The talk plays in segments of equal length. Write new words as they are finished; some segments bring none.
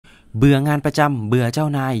เบื่องานประจำเบื่อเจ้า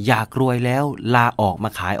นายอยากรวยแล้วลาออกมา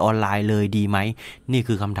ขายออนไลน์เลยดีไหมนี่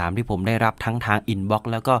คือคำถามที่ผมได้รับทั้งทางอินบ็อกซ์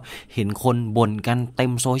แล้วก็เห็นคนบ่นกันเต็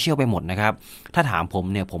มโซเชียลไปหมดนะครับถ้าถามผม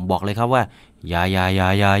เนี่ยผมบอกเลยครับว่าอย่า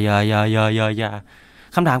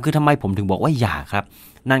คำถามคือทำไมผมถึงบอกว่าอย่าครับ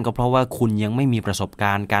นั่นก็เพราะว่าคุณยังไม่มีประสบก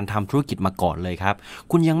ารณ์การทำธุรกิจมาก่อนเลยครับ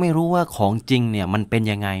คุณยังไม่รู้ว่าของจริงเนี่ยมันเป็น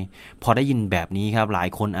ยังไงพอได้ยินแบบนี้ครับหลาย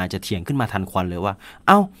คนอาจจะเถียงขึ้นมาทันควันเลยว่าเ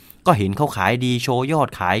อ้าก็เห็นเขาขายดีโชว์ยอด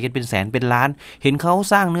ขายกันเป็นแสนเป็นล้านเห็นเขา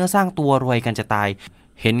สร้างเนื้อสร้างตัวรวยกันจะตาย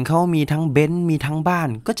เห็นเขามีทั้งเบนซ์มีทั้งบ้าน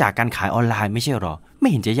ก็จากการขายออนไลน์ไม่ใช่หรอไม่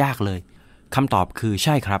เห็นจะยากเลยคำตอบคือใ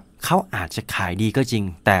ช่ครับเขาอาจจะขายดีก็จริง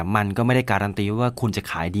แต่มันก็ไม่ได้การันตีว่าคุณจะ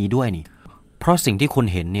ขายดีด้วยนี่เพราะสิ่งที่คุณ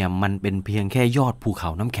เห็นเนี่ยมันเป็นเพียงแค่ยอดภูเขา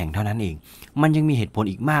น้ำแข็งเท่านั้นเองมันยังมีเหตุผล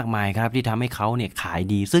อีกมากมายครับที่ทำให้เขาเนี่ยขาย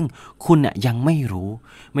ดีซึ่งคุณน่ะยังไม่รู้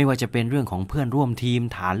ไม่ว่าจะเป็นเรื่องของเพื่อนร่วมทีม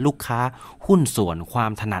ฐานลูกค้าหุ้นส่วนควา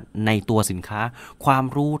มถนัดในตัวสินค้าความ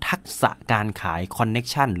รู้ทักษะการขายคอนเน็ก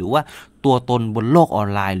ชันหรือว่าตัวตนบนโลกออน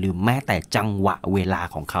ไลน์หรือแม้แต่จังหวะเวลา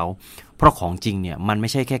ของเขาเพราะของจริงเนี่ยมันไม่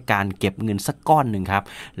ใช่แค่การเก็บเงินสักก้อนหนึ่งครับ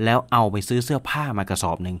แล้วเอาไปซื้อเสื้อผ้ามากระส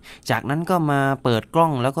อบหนึ่งจากนั้นก็มาเปิดกล้อ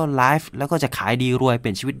งแล้วก็ไลฟ์แล้วก็จะขายดีรวยเป็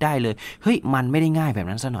นชีวิตได้เลยเฮ้ยมันไม่ได้ง่ายแบบ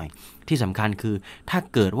นั้นซะหน่อยที่สำคัญคือถ้า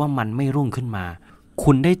เกิดว่ามันไม่รุ่งขึ้นมา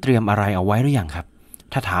คุณได้เตรียมอะไรเอาไว้หรือยังครับ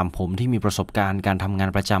ถ้าถามผมที่มีประสบการณ์การทำงาน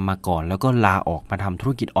ประจำมาก่อนแล้วก็ลาออกมาทำธุ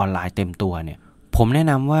รกิจออนไลน์เต็มตัวเนี่ยผมแนะ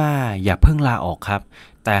นำว่าอย่าเพิ่งลาออกครับ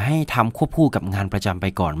แต่ให้ทำควบคู่กับงานประจำไป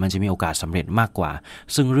ก่อนมันจะมีโอกาสสำเร็จมากกว่า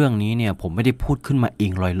ซึ่งเรื่องนี้เนี่ยผมไม่ได้พูดขึ้นมาเอ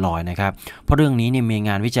งลอยๆนะครับเพราะเรื่องนี้เนี่ยมีง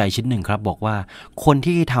านวิจัยชิ้นหนึ่งครับบอกว่าคน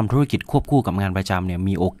ที่ทำธุรกิจควบคู่กับงานประจำเนี่ย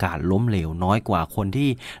มีโอกาสล้มเหลวน้อยกว่าคนที่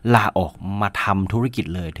ลาออกมาทำธุรกิจ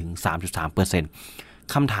เลยถึง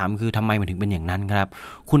 3.3%คำถามคือทำไมมันถึงเป็นอย่างนั้นครับ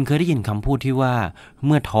คุณเคยได้ยินคำพูดที่ว่าเ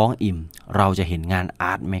มื่อท้องอิ่มเราจะเห็นงานอ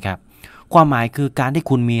าร์ตไหมครับความหมายคือการที่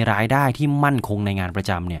คุณมีรายได้ที่มั่นคงในงานประ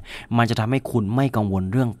จำเนี่ยมันจะทำให้คุณไม่กังวล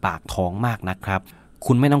เรื่องปากท้องมากนะครับ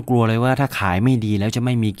คุณไม่ต้องกลัวเลยว่าถ้าขายไม่ดีแล้วจะไ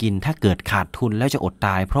ม่มีกินถ้าเกิดขาดทุนแล้วจะอดต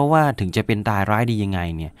ายเพราะว่าถึงจะเป็นตายร้ายดียังไง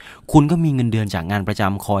เนี่ยคุณก็มีเงินเดือนจากงานประจ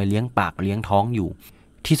ำคอยเลี้ยงปากเลี้ยงท้องอยู่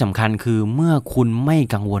ที่สำคัญคือเมื่อคุณไม่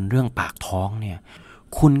กังวลเรื่องปากท้องเนี่ย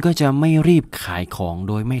คุณก็จะไม่รีบขายของ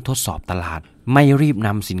โดยไม่ทดสอบตลาดไม่รีบน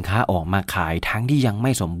ำสินค้าออกมาขายทั้งที่ยังไ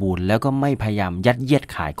ม่สมบูรณ์แล้วก็ไม่พยายามยัดเยียด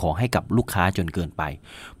ขายของให้กับลูกค้าจนเกินไป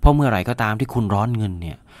เพราะเมื่อไหร่ก็ตามที่คุณร้อนเงินเ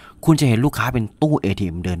นี่ยคุณจะเห็นลูกค้าเป็นตู้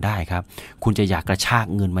ATM เดินได้ครับคุณจะอยากกระชาก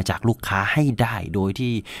เงินมาจากลูกค้าให้ได้โดย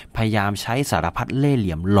ที่พยายามใช้สารพัดเล่ห์เห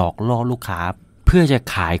ลี่ยมหลอกล่อลูกค้าเพื่อจะ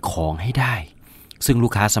ขายของให้ได้ซึ่งลู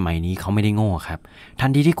กค้าสมัยนี้เขาไม่ได้โง่ครับทัน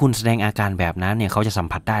ทีที่คุณแสดงอาการแบบนั้นเนี่ยเขาจะสัม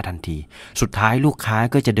ผัสได้ทันทีสุดท้ายลูกค้า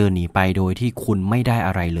ก็จะเดินหนีไปโดยที่คุณไม่ได้อ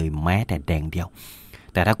ะไรเลยแม้แต่แดงเดียว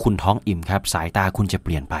แต่ถ้าคุณท้องอิ่มครับสายตาคุณจะเป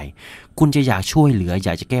ลี่ยนไปคุณจะอยากช่วยเหลืออย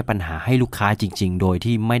ากจะแก้ปัญหาให้ลูกค้าจริงๆโดย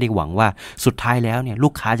ที่ไม่ได้หวังว่าสุดท้ายแล้วเนี่ยลู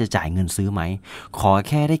กค้าจะจ่ายเงินซื้อไหมขอแ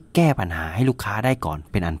ค่ได้แก้ปัญหาให้ลูกค้าได้ก่อน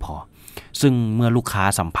เป็นอันพอซึ่งเมื่อลูกค้า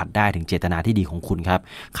สัมผัสได้ถึงเจตนาที่ดีของคุณครับ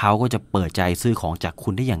เขาก็จะเปิดใจซื้อของจากคุ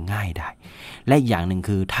ณได้อย่างง่ายได้และอีกอย่างหนึ่ง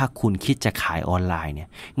คือถ้าคุณคิดจะขายออนไลน์เนี่ย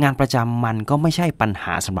งานประจำมันก็ไม่ใช่ปัญห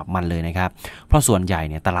าสำหรับมันเลยนะครับเพราะส่วนใหญ่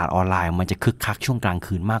เนี่ยตลาดออนไลน์มันจะคึกคักช่วงกลาง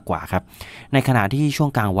คืนมากกว่าครับในขณะที่ช่วง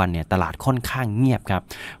กลางวันเนี่ยตลาดค่อนข้างเงียบครับ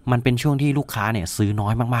มันเป็นช่วงที่ลูกค้าเนี่ยซื้อน้อ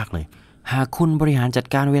ยมากๆเลยหากคุณบริหารจัด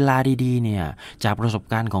การเวลาดีๆเนี่ยจากประสบ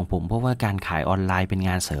การณ์ของผมเพราะว่าการขายออนไลน์เป็นง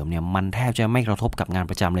านเสริมเนี่ยมันแทบจะไม่กระทบกับงาน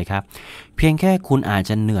ประจำเลยครับเพียงแค่คุณอาจ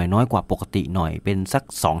จะเหนื่อยน้อยกว่าปกติหน่อยเป็นสัก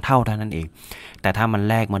2 เท่านั้นเองแต่ถ้ามัน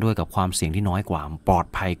แลกมาด้วยกับความเสี่ยงที่น้อยกว่าปลอด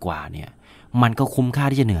ภัยกว่าเนี่ยมันก็คุ้มค่า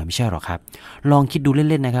ที่จะเหนื่อยไม่ใช่หรอครับลองคิดดูเ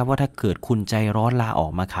ล่นๆนะครับว่าถ้าเกิดคุณใจร้อนลาออ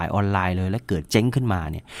กมาขายออนไลน์เลยและเกิดเจ๊งขึ้นมา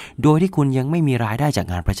เนี่ยโดยที่คุณยังไม่มีรายได้จาก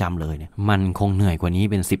งานประจำเลยเนี่ยมันคงเหนื่อยกว่านี้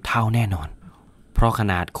เป็น10 เท่าแน่นอนเพราะข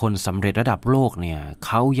นาดคนสำเร็จระดับโลกเนี่ยเ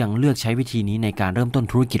ขายังเลือกใช้วิธีนี้ในการเริ่มต้น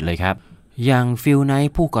ธุรกิจเลยครับอย่างฟิลไน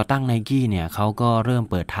ท์ผู้ก่อตั้ง Nike เนี่ยเขาก็เริ่ม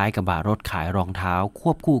เปิดท้ายกระบะรถขายรองเท้าค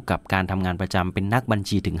วบคู่กับการทำงานประจำเป็นนักบัญ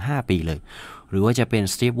ชีถึง5 ปีเลยหรือว่าจะเป็น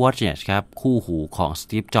สตีฟ วอตเนสครับคู่หูของส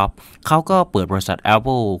ตีฟ จ็อบส์เขาก็เปิดบริษัท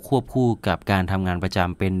Apple ควบคู่กับการทำงานประจ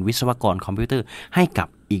ำเป็นวิศวกรคอมพิวเตอร์ให้กับ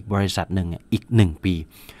อีกบริษัทหนึ่งอีก1 ปี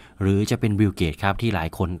หรือจะเป็นบิล เกตส์ครับที่หลาย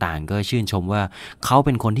คนต่างก็ชื่นชมว่าเขาเ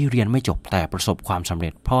ป็นคนที่เรียนไม่จบแต่ประสบความสำเร็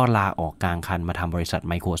จเพราะลาออกกลางคันมาทำบริษัท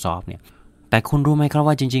Microsoft เนี่ยแต่คุณรู้ไหมครับ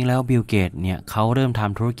ว่าจริงๆแล้วบิล เกตส์เนี่ยเขาเริ่มท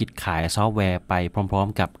ำธุรกิจขายซอฟต์แวร์ไปพร้อม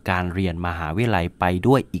ๆกับการเรียนมหาวิทยาลัยไป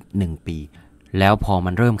ด้วยอีก1 ปีแล้วพอ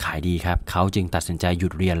มันเริ่มขายดีครับเขาจึงตัดสินใจหยุ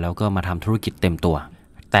ดเรียนแล้วก็มาทำธุรกิจเต็มตัว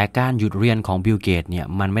แต่การหยุดเรียนของบิล เกตส์เนี่ย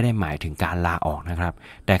มันไม่ได้หมายถึงการลาออกนะครับ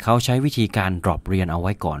แต่เขาใช้วิธีการ drop เรียนเอาไ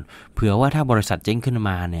ว้ก่อนเผื่อว่าถ้าบริษัทเจ๊งขึ้นม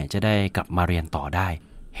าเนี่ยจะได้กลับมาเรียนต่อได้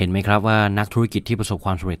เห็นไหมครับว่านักธุรกิจที่ประสบค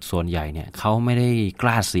วามสำเร็จส่วนใหญ่เนี่ยเขาไม่ได้ก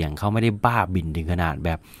ล้าเสี่ยงเขาไม่ได้บ้าบิ่นถึงขนาดแบ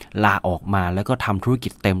บลาออกมาแล้วก็ทำธุรกิ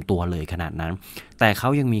จเต็มตัวเลยขนาดนั้นแต่เขา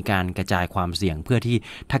ยังมีการกระจายความเสี่ยงเพื่อที่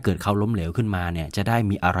ถ้าเกิดเขาล้มเหลวขึ้นมาเนี่ยจะได้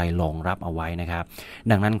มีอะไรรองรับเอาไว้นะครับ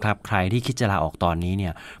ดังนั้นครับใครที่คิดจะลาออกตอนนี้เนี่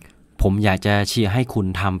ยผมอยากจะเชียร์ให้คุณ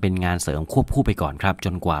ทำเป็นงานเสริมควบคู่ไปก่อนครับจ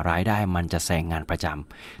นกว่ารายได้มันจะแซงงานประจ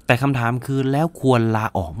ำแต่คำถามคือแล้วควรลา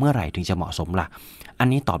ออกเมื่อไหร่ถึงจะเหมาะสมล่ะอัน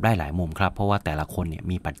นี้ตอบได้หลายมุมครับเพราะว่าแต่ละคนเนี่ย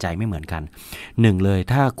มีปัจจัยไม่เหมือนกันหนึ่งเลย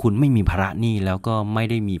ถ้าคุณไม่มีภาระหนี้แล้วก็ไม่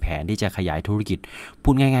ได้มีแผนที่จะขยายธุรกิจพู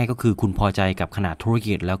ดง่ายๆก็คือคุณพอใจกับขนาดธุร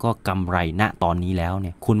กิจแล้วก็กำไรณตอนนี้แล้วเ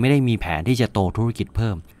นี่ยคุณไม่ได้มีแผนที่จะโตธุรกิจเ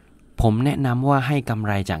พิ่มผมแนะนำว่าให้กำไ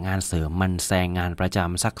รจากงานเสริมมันแซงงานประจ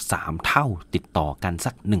ำสัก3เท่าติดต่อกัน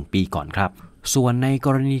สัก1ปีก่อนครับส่วนในก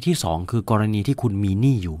รณีที่2คือกรณีที่คุณมีห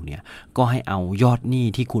นี้อยู่เนี่ยก็ให้เอายอดหนี้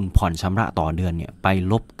ที่คุณผ่อนชำระต่อเดือนเนี่ยไป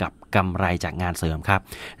ลบกับกำไรจากงานเสริมครับ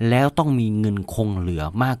แล้วต้องมีเงินคงเหลือ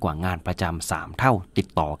มากกว่างานประจำ3เท่าติด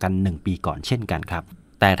ต่อกัน1ปีก่อนเช่นกันครับ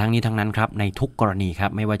แต่ทั้งนี้ทั้งนั้นครับในทุกกรณีครั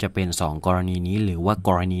บไม่ว่าจะเป็น2กรณีนี้หรือว่าก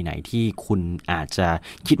รณีไหนที่คุณอาจจะ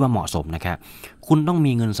คิดว่าเหมาะสมนะครับคุณต้อง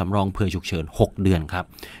มีเงินสำรองเผื่อฉุกเฉิน6เดือนครับ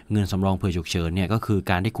เงินสำรองเผื่อฉุกเฉินเนี่ยก็คือ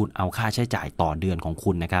การที่คุณเอาค่าใช้จ่ายต่อเดือนของ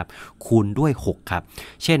คุณนะครับคูณด้วย6ครับ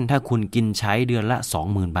เช่นถ้าคุณกินใช้เดือนละ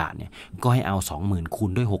 20,000 บาทเนี่ยก็ให้เอา 20,000 คูณ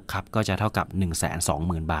ด้วย6ครับก็จะเท่ากับ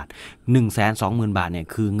 120,000 บาท 120,000 บาทเนี่ย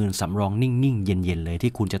คือเงินสำรองนิ่งๆเย็นๆเลย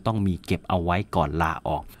ที่คุณจะต้องมีเก็บเอาไว้ก่อนลา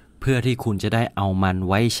ออกเพื่อที่คุณจะได้เอามัน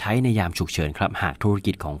ไว้ใช้ในยามฉุกเฉินครับหากธุร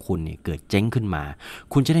กิจของคุณเนี่ยเกิดเจ๊งขึ้นมา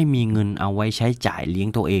คุณจะได้มีเงินเอาไว้ใช้จ่ายเลี้ยง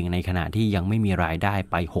ตัวเองในขณะที่ยังไม่มีรายได้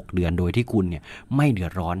ไป6เดือนโดยที่คุณเนี่ยไม่เดือ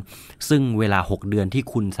ดร้อนซึ่งเวลา6เดือนที่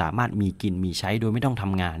คุณสามารถมีกินมีใช้โดยไม่ต้องท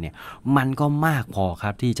ำงานเนี่ยมันก็มากพอค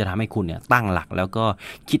รับที่จะทำให้คุณเนี่ยตั้งหลักแล้วก็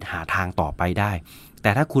คิดหาทางต่อไปได้แ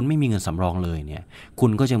ต่ถ้าคุณไม่มีเงินสำรองเลยเนี่ยคุ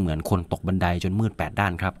ณก็จะเหมือนคนตกบันไดจนมืด8ด้า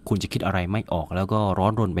นครับคุณจะคิดอะไรไม่ออกแล้วก็ร้อ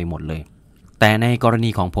นรนไปหมดเลยแต่ในกรณี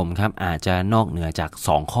ของผมครับอาจจะนอกเหนือจาก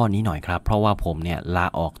2ข้อนี้หน่อยครับเพราะว่าผมเนี่ยลา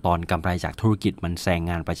ออกตอนกำไรจากธุรกิจมันแซง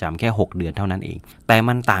งานประจำแค่6เดือนเท่านั้นเองแต่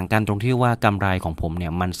มันต่างกันตรงที่ว่ากำไรของผมเนี่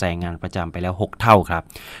ยมันแซงงานประจำไปแล้ว6เท่าครับ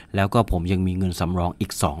แล้วก็ผมยังมีเงินสำรองอี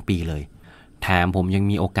ก2ปีเลยแถมผมยัง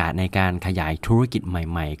มีโอกาสในการขยายธุรกิจใ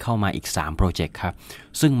หม่ๆเข้ามาอีก3โปรเจกต์ครับ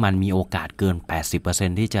ซึ่งมันมีโอกาสเกิน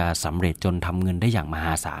 80% ที่จะสำเร็จจนทำเงินได้อย่างมห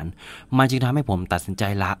าศาลมันจึงทำให้ผมตัดสินใจ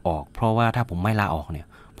ลาออกเพราะว่าถ้าผมไม่ลาออกเนี่ย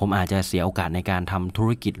ผมอาจจะเสียโอกาสในการทำธุ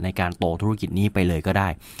รกิจในการโตธุรกิจนี้ไปเลยก็ได้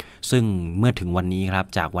ซึ่งเมื่อถึงวันนี้ครับ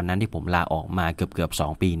จากวันนั้นที่ผมลาออกมาเกือบ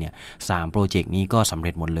2ปีเนี่ย3โปรเจกต์นี้ก็สำเ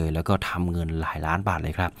ร็จหมดเลยแล้วก็ทำเงินหลายล้านบาทเล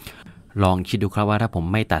ยครับลองคิดดูครับว่าถ้าผม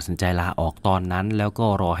ไม่ตัดสินใจลาออกตอนนั้นแล้วก็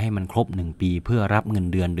รอให้มันครบ1ปีเพื่อรับเงิน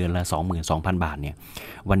เดือนละ 22,000 บาทเนี่ย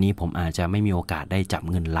วันนี้ผมอาจจะไม่มีโอกาสได้จับ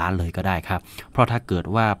เงินล้านเลยก็ได้ครับเพราะถ้าเกิด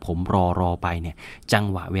ว่าผมรอไปเนี่ยจัง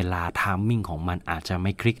หวะเวลาไทมิ่งของมันอาจจะไ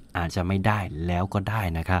ม่คลิกอาจจะไม่ได้แล้วก็ได้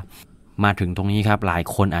นะครับมาถึงตรงนี้ครับหลาย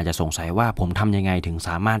คนอาจจะสงสัยว่าผมทำยังไงถึงส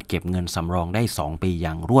ามารถเก็บเงินสำรองได้2ปีอ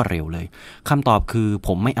ย่างรวดเร็วเลยคำตอบคือผ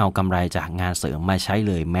มไม่เอากำไรจากงานเสริมมาใช้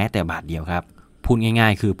เลยแม้แต่บาทเดียวครับพูดง่า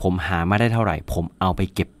ยๆคือผมหามาได้เท่าไหร่ผมเอาไป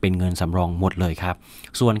เก็บเป็นเงินสำรองหมดเลยครับ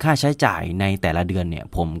ส่วนค่าใช้จ่ายในแต่ละเดือนเนี่ย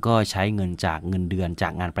ผมก็ใช้เงินจากเงินเดือนจา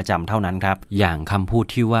กงานประจำเท่านั้นครับอย่างคำพูด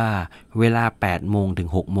ที่ว่าเวลา 8 โมงถึง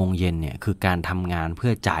 6 โมงเย็นเนี่ยคือการทำงานเพื่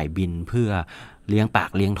อจ่ายบิลเพื่อเลี้ยงปา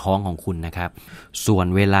กเลี้ยงท้องของคุณนะครับส่วน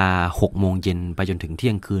เวลา 6 โมงเย็นไปจนถึงเที่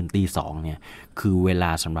ยงคืนตี 2เนี่ยคือเวล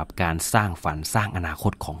าสำหรับการสร้างฝันสร้างอนาค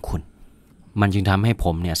ตของคุณมันจึงทำให้ผ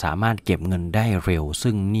มเนี่ยสามารถเก็บเงินได้เร็ว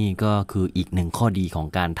ซึ่งนี่ก็คืออีกหนึ่งข้อดีของ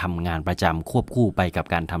การทำงานประจำควบคู่ไปกับ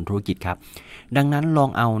การทำธุรกิจครับดังนั้นลอง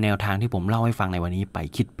เอาแนวทางที่ผมเล่าให้ฟังในวันนี้ไป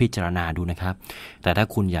คิดพิจารณาดูนะครับแต่ถ้า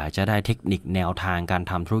คุณอยากจะได้เทคนิคแนวทางการ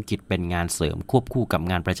ทำธุรกิจเป็นงานเสริมควบคู่กับ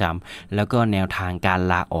งานประจำแล้วก็แนวทางการ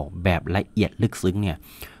ลาออกแบบละเอียดลึกซึ้งเนี่ย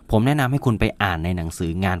ผมแนะนำให้คุณไปอ่านในหนังสื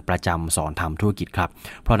องานประจำสอนทำธุรกิจครับ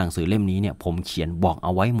เพราะหนังสือเล่มนี้เนี่ยผมเขียนบอกเอ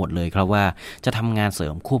าไว้หมดเลยครับว่าจะทำงานเสริ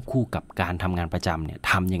มควบคู่กับการทำงานประจำเนี่ย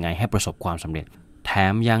ทำยังไงให้ประสบความสำเร็จแถ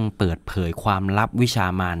มยังเปิดเผยความลับวิชา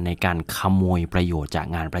มารในการขโมยประโยชน์จาก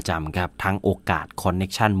งานประจำครับทั้งโอกาสคอนเนค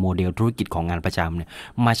ชั่นโมเดลธุรกิจของงานประจำเนี่ย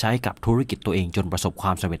มาใช้กับธุรกิจตัวเองจนประสบคว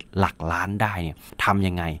ามสำเร็จหลักล้านได้เนี่ยทำ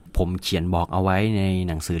ยังไงผมเขียนบอกเอาไว้ใน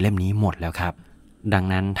หนังสือเล่มนี้หมดแล้วครับดัง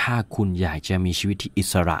นั้นถ้าคุณอยากจะมีชีวิตที่อิ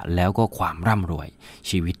สระแล้วก็ความร่ำรวย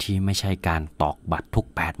ชีวิตที่ไม่ใช่การตอกบัตรทุก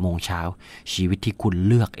 8 โมงเช้าชีวิตที่คุณ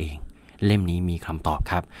เลือกเองเล่มนี้มีคำตอบ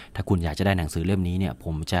ครับถ้าคุณอยากจะได้หนังสือเล่มนี้เนี่ยผ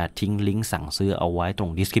มจะทิ้งลิงก์สั่งซื้อเอาไว้ตร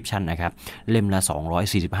ง description นะครับเล่มละ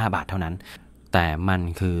245 บาทเท่านั้นแต่มัน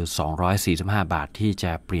คือ245 บาทที่จ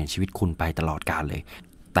ะเปลี่ยนชีวิตคุณไปตลอดกาลเลย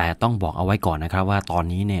แต่ต้องบอกเอาไว้ก่อนนะครับว่าตอน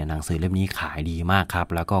นี้เนี่ยหนังสือเล่มนี้ขายดีมากครับ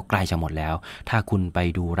แล้วก็ใกล้จะหมดแล้วถ้าคุณไป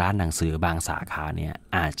ดูร้านหนังสือบางสาขาเนี่ย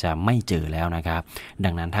อาจจะไม่เจอแล้วนะครับดั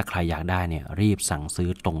งนั้นถ้าใครอยากได้เนี่ยรีบสั่งซื้อ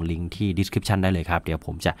ตรงลิงก์ที่ description ได้เลยครับเดี๋ยวผ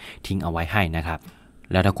มจะทิ้งเอาไว้ให้นะครับ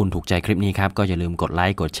แล้วถ้าคุณถูกใจคลิปนี้ครับก็อย่าลืมกดไล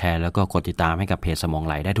ค์กดแชร์แล้วก็กดติดตามให้กับเพจสมองไ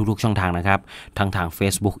หลได้ทุกๆช่องทางนะครับทั้งทาง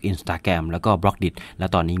Facebook Instagram แล้วก็ Blogdit และ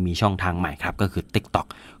ตอนนี้มีช่องทางใหม่ครับก็คือ TikTok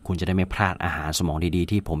คุณจะได้ไม่พลาดอาหารสมองดี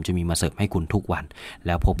ๆที่ผมจะมีมาเสิร์ฟให้คุณทุกวันแ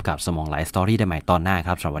ล้วพบกับสมองไหลสตอรี่ได้ใหม่ตอนหน้าค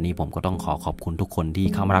รับสำหรับวันนี้ผมก็ต้องขอบคุณทุกคนที่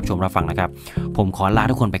เข้ามารับชมรับฟังนะครับผมขอลา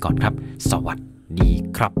ทุกคนไปก่อนครับสวัสดี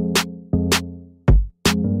ครับ